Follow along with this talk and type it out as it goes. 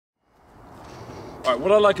All right,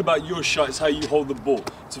 what I like about your shot is how you hold the ball.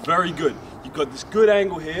 It's very good. You've got this good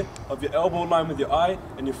angle here of your elbow line with your eye,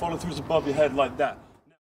 and your follow throughs above your head like that.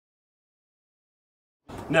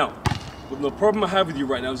 Now, the problem I have with you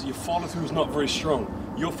right now is that your follow through is not very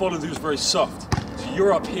strong. Your follow through is very soft. So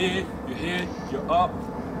you're up here, you're up,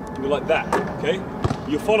 and you're like that, okay?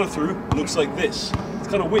 Your follow through looks like this. It's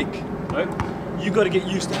kind of weak, right? You got to get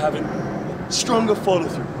used to having stronger follow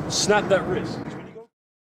through. Snap that wrist.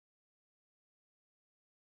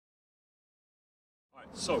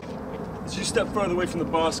 So, as you step further away from the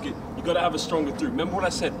basket, you got to have a stronger through. Remember what I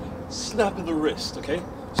said? Snap of the wrist, okay?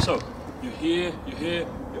 So, you're here,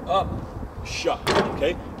 you're up, shut,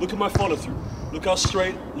 okay? Look at my follow through. Look how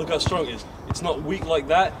straight, look how strong it is. It's not weak like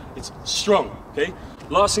that, it's strong, okay?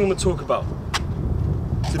 Last thing I'm going to talk about.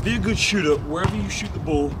 To be a good shooter, wherever you shoot the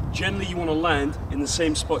ball, generally you want to land in the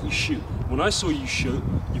same spot you shoot. When I saw you shoot,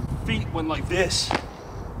 your feet went like this,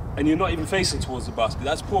 and you're not even facing towards the basket.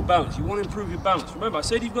 That's poor balance. You want to improve your balance. Remember, I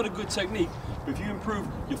said you've got a good technique, but if you improve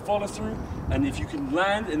your follow through, and if you can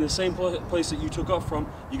land in the same place that you took off from,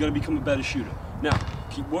 you're going to become a better shooter. Now,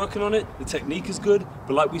 keep working on it. The technique is good,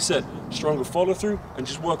 but like we said, stronger follow through, and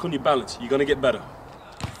just work on your balance. You're going to get better.